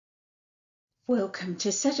Welcome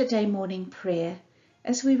to Saturday morning prayer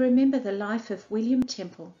as we remember the life of William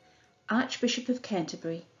Temple, Archbishop of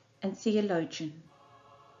Canterbury and theologian.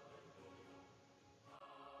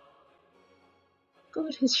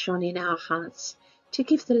 God has shone in our hearts to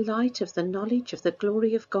give the light of the knowledge of the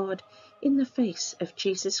glory of God in the face of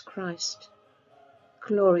Jesus Christ.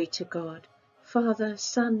 Glory to God, Father,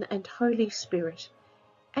 Son, and Holy Spirit,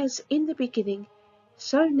 as in the beginning,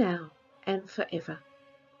 so now and forever.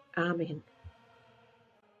 Amen.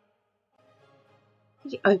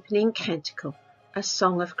 The opening canticle, a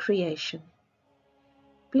song of creation.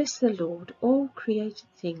 Bless the Lord, all created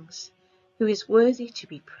things, who is worthy to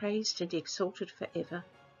be praised and exalted forever.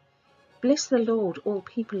 Bless the Lord, all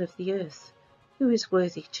people of the earth, who is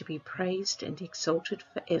worthy to be praised and exalted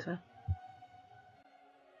forever.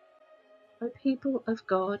 O people of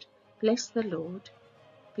God, bless the Lord.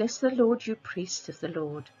 Bless the Lord, you priests of the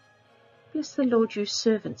Lord. Bless the Lord, you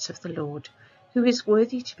servants of the Lord, who is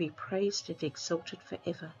worthy to be praised and exalted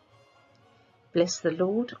forever. Bless the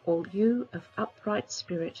Lord, all you of upright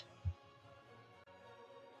spirit.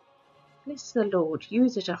 Bless the Lord, you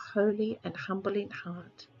that are holy and humble in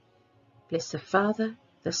heart. Bless the Father,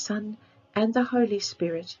 the Son, and the Holy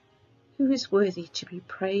Spirit, who is worthy to be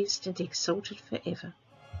praised and exalted forever.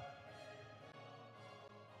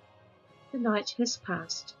 The night has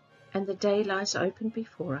passed, and the day lies open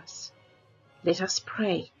before us. Let us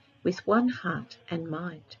pray with one heart and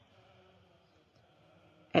mind.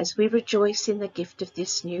 As we rejoice in the gift of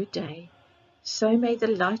this new day, so may the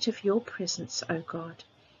light of your presence, O God,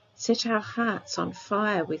 set our hearts on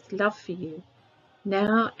fire with love for you,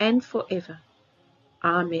 now and forever.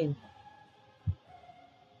 Amen.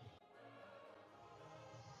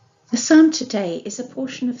 The psalm today is a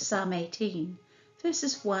portion of Psalm 18,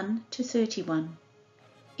 verses 1 to 31.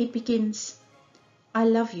 It begins, I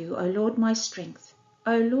love you, O Lord, my strength,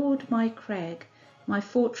 O Lord, my crag, my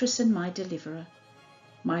fortress and my deliverer,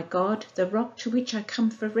 my God, the rock to which I come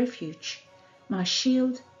for refuge, my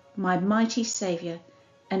shield, my mighty Saviour,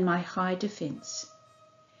 and my high defence.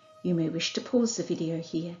 You may wish to pause the video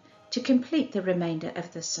here to complete the remainder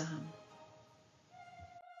of the psalm.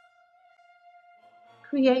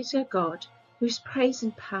 Creator God, whose praise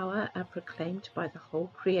and power are proclaimed by the whole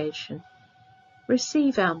creation,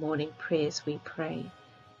 receive our morning prayers, we pray,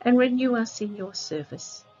 and renew us in your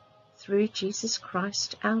service, through Jesus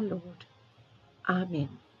Christ our Lord. Amen.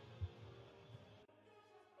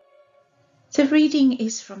 The reading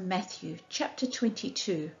is from Matthew chapter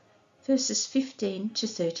 22, verses 15 to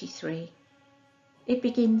 33. It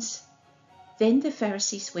begins, Then the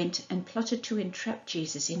Pharisees went and plotted to entrap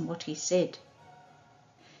Jesus in what he said.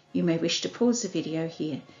 You may wish to pause the video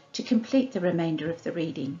here to complete the remainder of the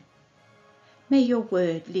reading. May your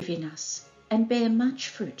word live in us and bear much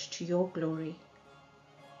fruit to your glory.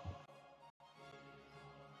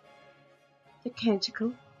 The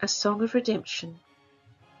Canticle, a song of redemption.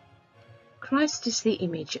 Christ is the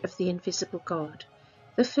image of the invisible God,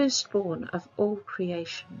 the firstborn of all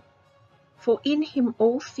creation. For in him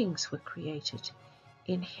all things were created,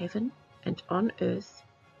 in heaven and on earth,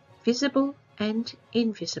 visible and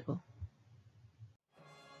invisible.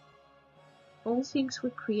 All things were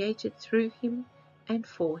created through him and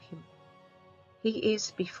for him. He is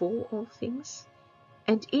before all things,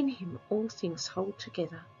 and in him all things hold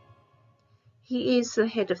together. He is the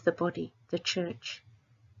head of the body, the church.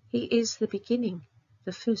 He is the beginning,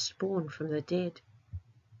 the firstborn from the dead.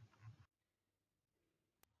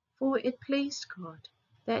 For it pleased God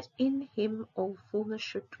that in him all fullness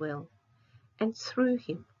should dwell, and through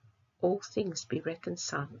him all things be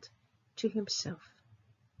reconciled to himself.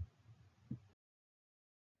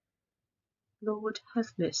 Lord, have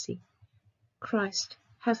mercy. Christ,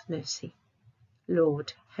 have mercy.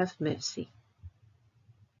 Lord, have mercy.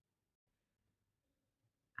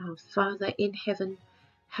 Our Father in heaven,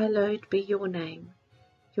 hallowed be your name.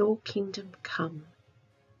 Your kingdom come.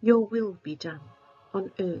 Your will be done,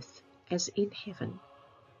 on earth as in heaven.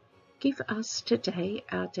 Give us today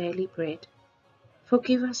our daily bread.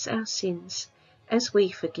 Forgive us our sins, as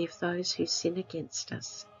we forgive those who sin against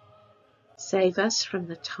us. Save us from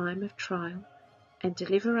the time of trial, and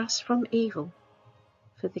deliver us from evil.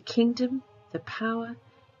 For the kingdom, the power,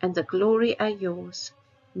 and the glory are yours,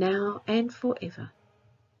 now and forever.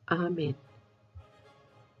 Amen.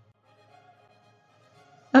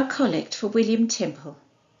 A collect for William Temple.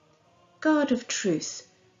 God of truth,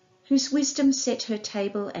 whose wisdom set her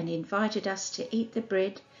table and invited us to eat the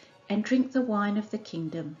bread and drink the wine of the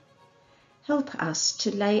kingdom, help us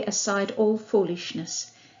to lay aside all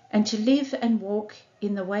foolishness and to live and walk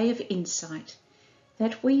in the way of insight,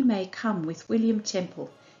 that we may come with William Temple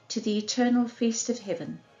to the eternal feast of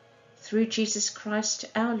heaven, through Jesus Christ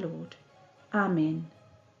our Lord. Amen.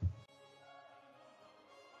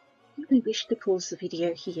 We wish to pause the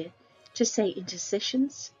video here to say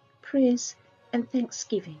intercessions, prayers and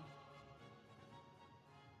thanksgiving.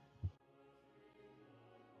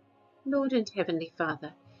 Lord and Heavenly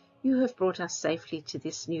Father, you have brought us safely to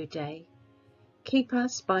this new day. Keep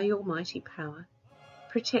us by your mighty power.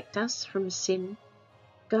 Protect us from sin.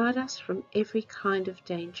 Guard us from every kind of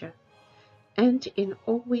danger. And in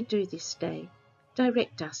all we do this day,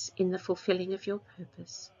 direct us in the fulfilling of your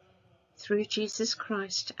purpose. Through Jesus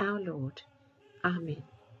Christ our Lord. Amen.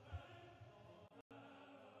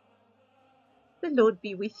 The Lord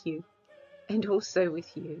be with you, and also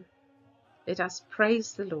with you. Let us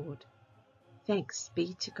praise the Lord. Thanks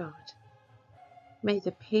be to God. May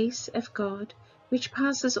the peace of God, which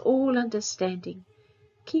passes all understanding,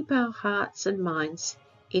 keep our hearts and minds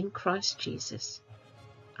in Christ Jesus.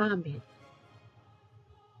 Amen.